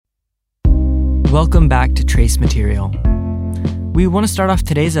Welcome back to Trace Material. We want to start off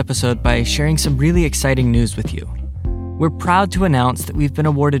today's episode by sharing some really exciting news with you. We're proud to announce that we've been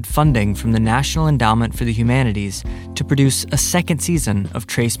awarded funding from the National Endowment for the Humanities to produce a second season of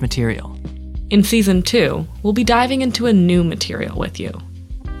Trace Material. In Season 2, we'll be diving into a new material with you: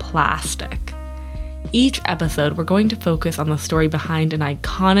 plastic. Each episode, we're going to focus on the story behind an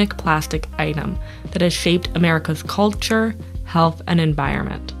iconic plastic item that has shaped America's culture, health, and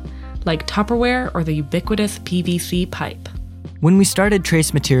environment, like Tupperware or the ubiquitous PVC pipe. When we started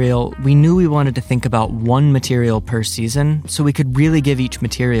Trace Material, we knew we wanted to think about one material per season so we could really give each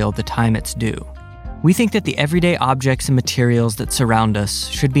material the time it's due. We think that the everyday objects and materials that surround us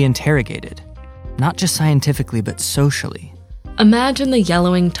should be interrogated, not just scientifically, but socially. Imagine the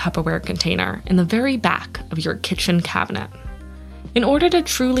yellowing Tupperware container in the very back of your kitchen cabinet. In order to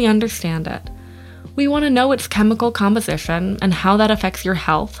truly understand it, we want to know its chemical composition and how that affects your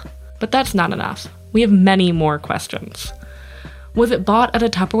health, but that's not enough. We have many more questions. Was it bought at a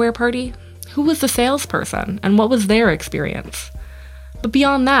Tupperware party? Who was the salesperson, and what was their experience? But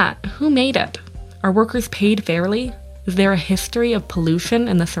beyond that, who made it? Are workers paid fairly? Is there a history of pollution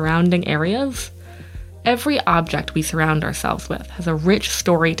in the surrounding areas? Every object we surround ourselves with has a rich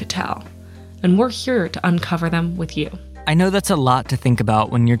story to tell, and we're here to uncover them with you. I know that's a lot to think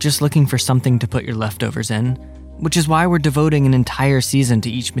about when you're just looking for something to put your leftovers in, which is why we're devoting an entire season to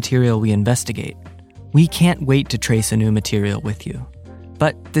each material we investigate. We can't wait to trace a new material with you.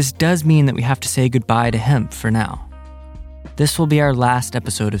 But this does mean that we have to say goodbye to hemp for now. This will be our last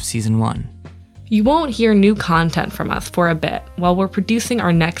episode of Season 1. You won't hear new content from us for a bit while we're producing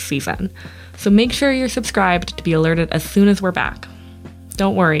our next season, so make sure you're subscribed to be alerted as soon as we're back.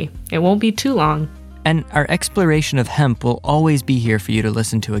 Don't worry, it won't be too long. And our exploration of hemp will always be here for you to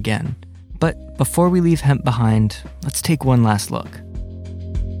listen to again. But before we leave hemp behind, let's take one last look.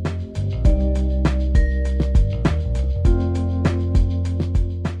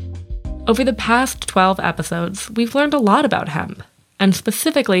 Over the past 12 episodes, we've learned a lot about hemp, and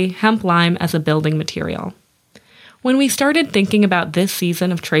specifically hemp lime as a building material. When we started thinking about this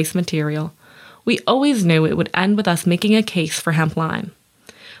season of Trace Material, we always knew it would end with us making a case for hemp lime.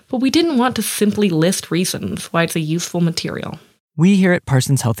 But we didn't want to simply list reasons why it's a useful material. We here at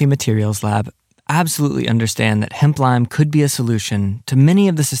Parsons Healthy Materials Lab absolutely understand that hemp lime could be a solution to many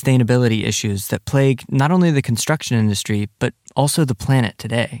of the sustainability issues that plague not only the construction industry, but also the planet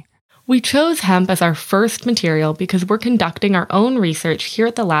today. We chose hemp as our first material because we're conducting our own research here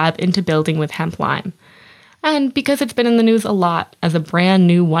at the lab into building with hemp lime, and because it's been in the news a lot as a brand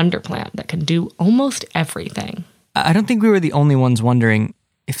new wonder plant that can do almost everything. I don't think we were the only ones wondering,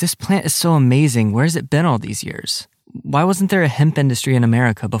 if this plant is so amazing, where has it been all these years? Why wasn't there a hemp industry in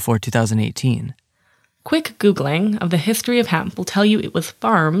America before 2018? Quick Googling of the history of hemp will tell you it was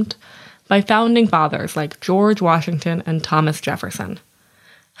farmed by founding fathers like George Washington and Thomas Jefferson.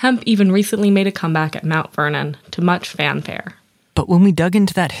 Hemp even recently made a comeback at Mount Vernon, to much fanfare. But when we dug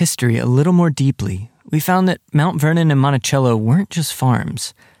into that history a little more deeply, we found that Mount Vernon and Monticello weren't just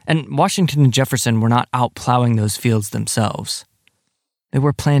farms, and Washington and Jefferson were not out plowing those fields themselves. They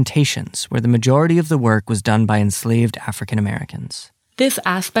were plantations where the majority of the work was done by enslaved African Americans. This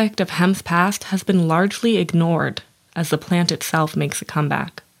aspect of hemp's past has been largely ignored as the plant itself makes a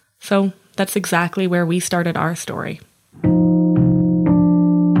comeback. So that's exactly where we started our story.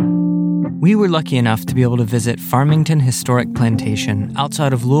 We were lucky enough to be able to visit Farmington Historic Plantation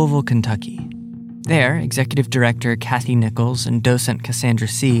outside of Louisville, Kentucky. There, Executive Director Kathy Nichols and docent Cassandra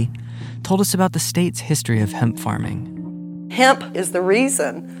See told us about the state's history of hemp farming. Hemp is the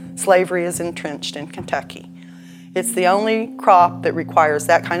reason slavery is entrenched in Kentucky. It's the only crop that requires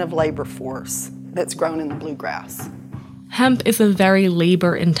that kind of labor force that's grown in the bluegrass. Hemp is a very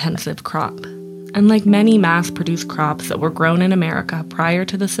labor-intensive crop. And like many mass-produced crops that were grown in America prior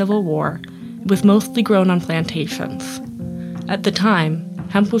to the Civil War, it was mostly grown on plantations. At the time,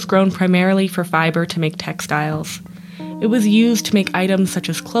 hemp was grown primarily for fiber to make textiles. It was used to make items such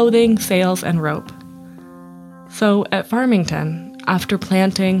as clothing, sails, and rope. So at Farmington, after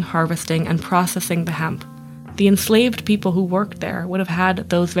planting, harvesting, and processing the hemp, the enslaved people who worked there would have had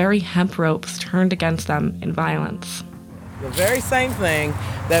those very hemp ropes turned against them in violence. The very same thing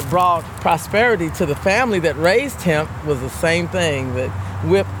that brought prosperity to the family that raised hemp was the same thing that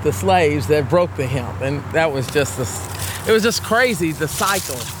whipped the slaves that broke the hemp. And that was it was just crazy, the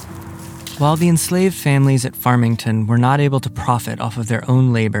cycle. While the enslaved families at Farmington were not able to profit off of their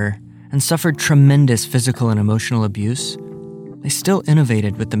own labor and suffered tremendous physical and emotional abuse, they still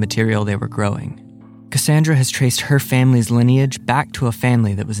innovated with the material they were growing. Cassandra has traced her family's lineage back to a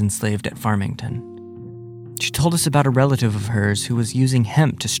family that was enslaved at Farmington. She told us about a relative of hers who was using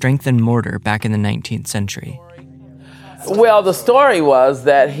hemp to strengthen mortar back in the 19th century. Well, the story was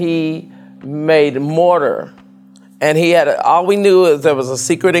that he made mortar, and all we knew is there was a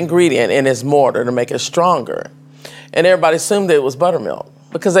secret ingredient in his mortar to make it stronger. And everybody assumed it was buttermilk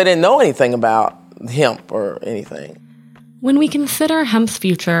because they didn't know anything about hemp or anything. When we consider hemp's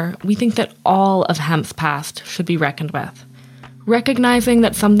future, we think that all of hemp's past should be reckoned with. Recognizing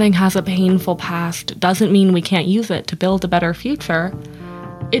that something has a painful past doesn't mean we can't use it to build a better future.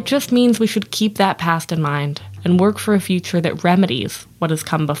 It just means we should keep that past in mind and work for a future that remedies what has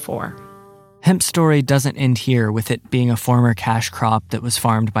come before. Hemp's story doesn't end here with it being a former cash crop that was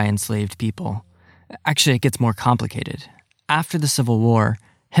farmed by enslaved people. Actually, it gets more complicated. After the Civil War,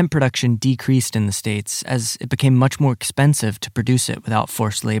 hemp production decreased in the States as it became much more expensive to produce it without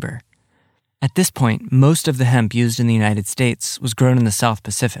forced labor. At this point, most of the hemp used in the United States was grown in the South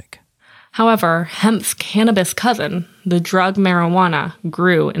Pacific. However, hemp's cannabis cousin, the drug marijuana,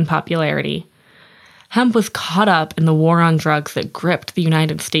 grew in popularity. Hemp was caught up in the war on drugs that gripped the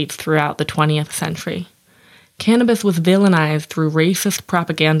United States throughout the 20th century. Cannabis was villainized through racist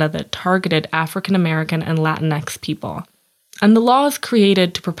propaganda that targeted African American and Latinx people. And the laws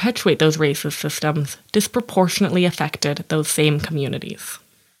created to perpetuate those racist systems disproportionately affected those same communities.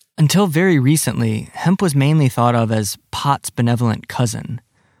 Until very recently, hemp was mainly thought of as pot's benevolent cousin.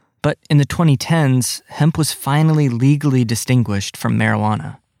 But in the 2010s, hemp was finally legally distinguished from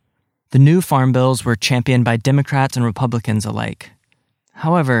marijuana. The new farm bills were championed by Democrats and Republicans alike.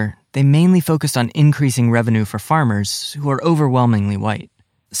 However, they mainly focused on increasing revenue for farmers who are overwhelmingly white.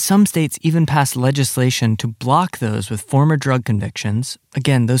 Some states even passed legislation to block those with former drug convictions,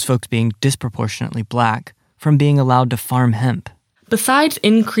 again, those folks being disproportionately black, from being allowed to farm hemp. Besides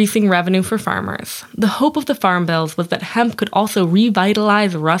increasing revenue for farmers, the hope of the farm bills was that hemp could also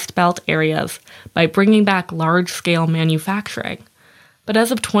revitalize Rust Belt areas by bringing back large-scale manufacturing. But as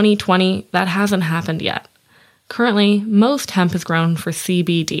of 2020, that hasn't happened yet. Currently, most hemp is grown for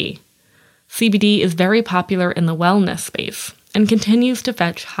CBD. CBD is very popular in the wellness space and continues to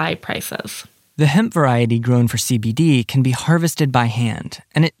fetch high prices. The hemp variety grown for CBD can be harvested by hand,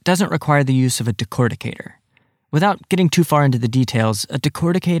 and it doesn't require the use of a decorticator. Without getting too far into the details, a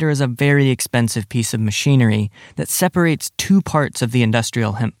decorticator is a very expensive piece of machinery that separates two parts of the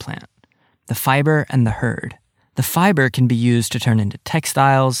industrial hemp plant, the fiber and the hurd. The fiber can be used to turn into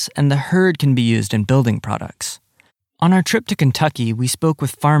textiles, and the hurd can be used in building products. On our trip to Kentucky, we spoke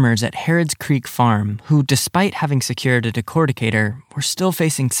with farmers at Harrods Creek Farm who, despite having secured a decorticator, were still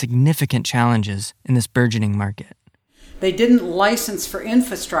facing significant challenges in this burgeoning market. They didn't license for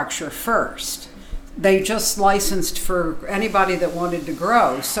infrastructure first. They just licensed for anybody that wanted to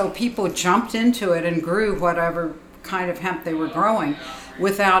grow. So people jumped into it and grew whatever kind of hemp they were growing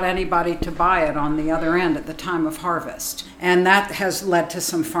without anybody to buy it on the other end at the time of harvest. And that has led to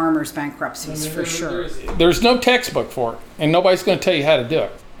some farmers' bankruptcies for sure. There's no textbook for it, and nobody's going to tell you how to do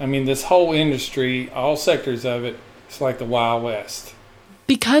it. I mean, this whole industry, all sectors of it, it's like the Wild West.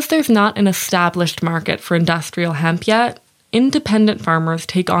 Because there's not an established market for industrial hemp yet, independent farmers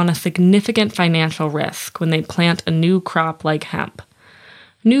take on a significant financial risk when they plant a new crop like hemp.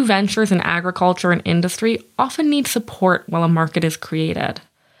 New ventures in agriculture and industry often need support while a market is created.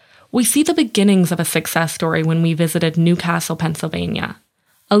 We see the beginnings of a success story when we visited Newcastle, Pennsylvania.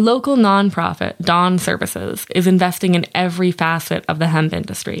 A local nonprofit, Dawn Services, is investing in every facet of the hemp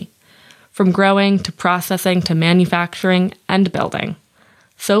industry, from growing to processing to manufacturing and building.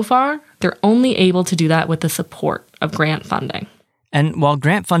 So far, they're only able to do that with the support of grant funding. And while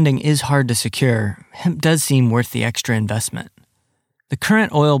grant funding is hard to secure, hemp does seem worth the extra investment. The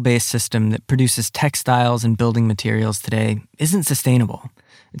current oil-based system that produces textiles and building materials today isn't sustainable.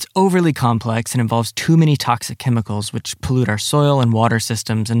 It's overly complex and involves too many toxic chemicals which pollute our soil and water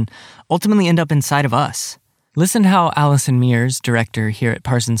systems and ultimately end up inside of us. Listen to how Allison Mears, director here at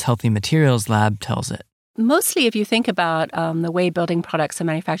Parsons Healthy Materials Lab, tells it. Mostly, if you think about the way building products are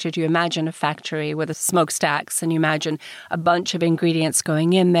manufactured, you imagine a factory with smokestacks and you imagine a bunch of ingredients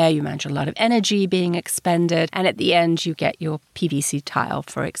going in there. You imagine a lot of energy being expended. And at the end, you get your PVC tile,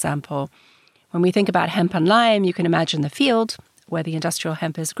 for example. When we think about hemp and lime, you can imagine the field where the industrial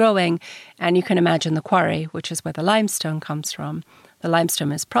hemp is growing, and you can imagine the quarry, which is where the limestone comes from. The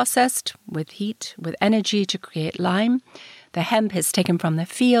limestone is processed with heat, with energy to create lime. The hemp is taken from the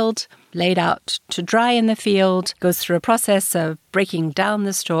field, laid out to dry in the field, goes through a process of breaking down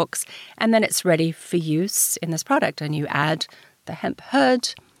the stalks, and then it's ready for use in this product. And you add the hemp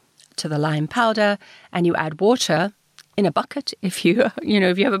hurd to the lime powder, and you add water in a bucket if you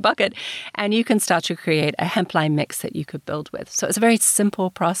have a bucket, and you can start to create a hemp lime mix that you could build with. So it's a very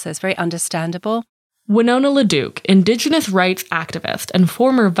simple process, very understandable. Winona LaDuke, Indigenous rights activist and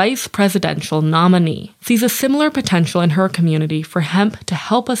former vice presidential nominee, sees a similar potential in her community for hemp to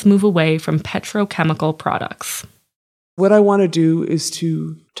help us move away from petrochemical products. What I want to do is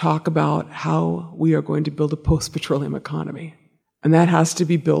to talk about how we are going to build a post-petroleum economy. And that has to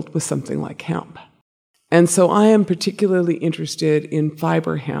be built with something like hemp. And so I am particularly interested in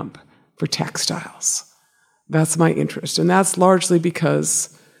fiber hemp for textiles. That's my interest. And that's largely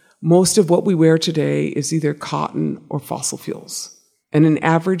because most of what we wear today is either cotton or fossil fuels. And an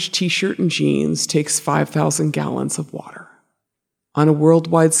average t-shirt and jeans takes 5,000 gallons of water. On a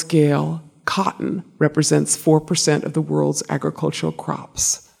worldwide scale, cotton represents 4% of the world's agricultural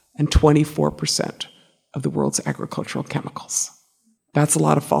crops and 24% of the world's agricultural chemicals. That's a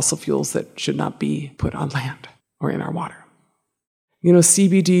lot of fossil fuels that should not be put on land or in our water. You know,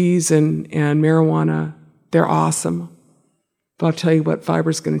 CBDs and marijuana, they're awesome. But I'll tell you what, fiber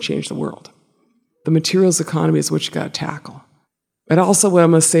is going to change the world. The materials economy is what you got to tackle. But also what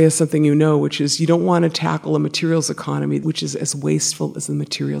I'm going to say is something you know, which is you don't want to tackle a materials economy which is as wasteful as the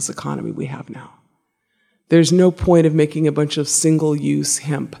materials economy we have now. There's no point of making a bunch of single-use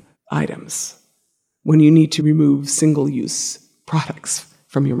hemp items when you need to remove single-use products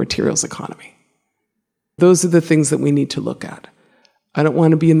from your materials economy. Those are the things that we need to look at. I don't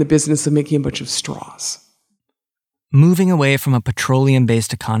want to be in the business of making a bunch of straws. Moving away from a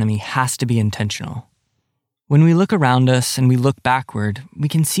petroleum-based economy has to be intentional. When we look around us and we look backward, we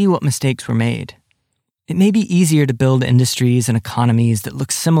can see what mistakes were made. It may be easier to build industries and economies that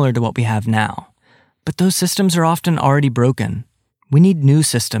look similar to what we have now, but those systems are often already broken. We need new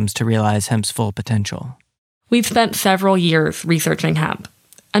systems to realize hemp's full potential. We've spent several years researching hemp,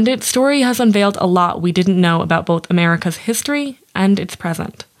 and its story has unveiled a lot we didn't know about both America's history and its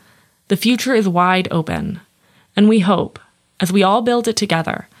present. The future is wide open, and we hope, as we all build it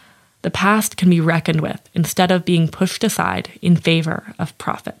together, the past can be reckoned with instead of being pushed aside in favor of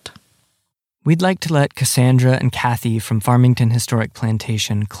profit. We'd like to let Cassandra and Kathy from Farmington Historic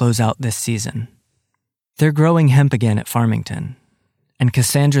Plantation close out this season. They're growing hemp again at Farmington, and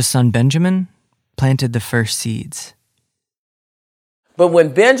Cassandra's son Benjamin planted the first seeds. But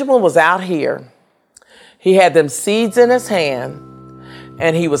when Benjamin was out here, he had them seeds in his hand,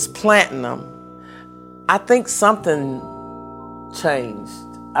 and he was planting them. I think something changed.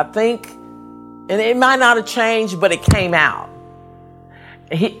 I think, and it might not have changed, but it came out.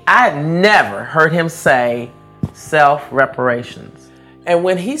 I had never heard him say self-reparations. And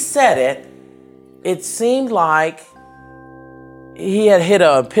when he said it, it seemed like he had hit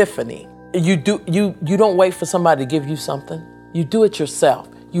an epiphany. You don't wait for somebody to give you something. You do it yourself.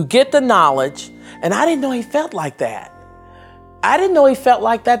 You get the knowledge, and I didn't know he felt like that. I didn't know he felt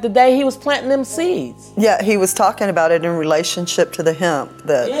like that the day he was planting them seeds. Yeah, he was talking about it in relationship to the hemp,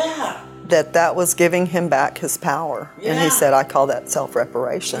 that was giving him back his power. Yeah. And he said, I call that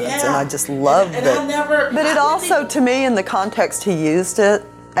self-reparations. Yeah. And I just loved it. But it also, to me, in the context he used it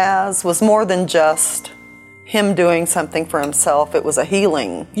as, was more than just him doing something for himself. It was a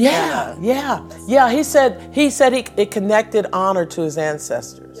healing. Yeah. He said it connected honor to his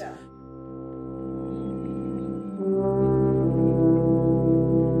ancestors. Yeah.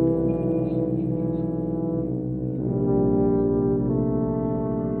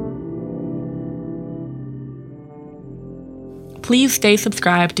 Please stay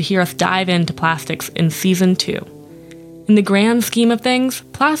subscribed to hear us dive into plastics in Season 2. In the grand scheme of things,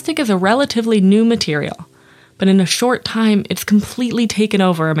 plastic is a relatively new material, but in a short time, it's completely taken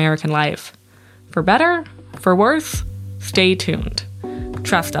over American life. For better, for worse, stay tuned.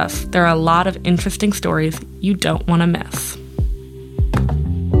 Trust us, there are a lot of interesting stories you don't want to miss.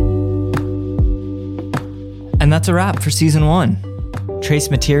 And that's a wrap for Season 1. Trace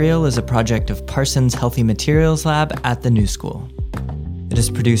Material is a project of Parsons Healthy Materials Lab at the New School. It is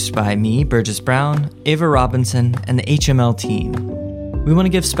produced by me, Burgess Brown, Ava Robinson, and the HML team. We want to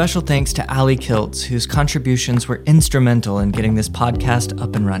give special thanks to Allie Kiltz, whose contributions were instrumental in getting this podcast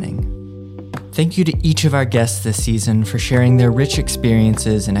up and running. Thank you to each of our guests this season for sharing their rich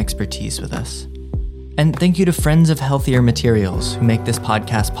experiences and expertise with us. And thank you to Friends of Healthier Materials who make this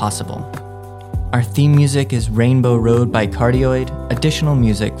podcast possible. Our theme music is Rainbow Road by Cardioid, additional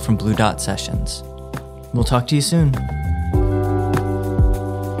music from Blue Dot Sessions. We'll talk to you soon.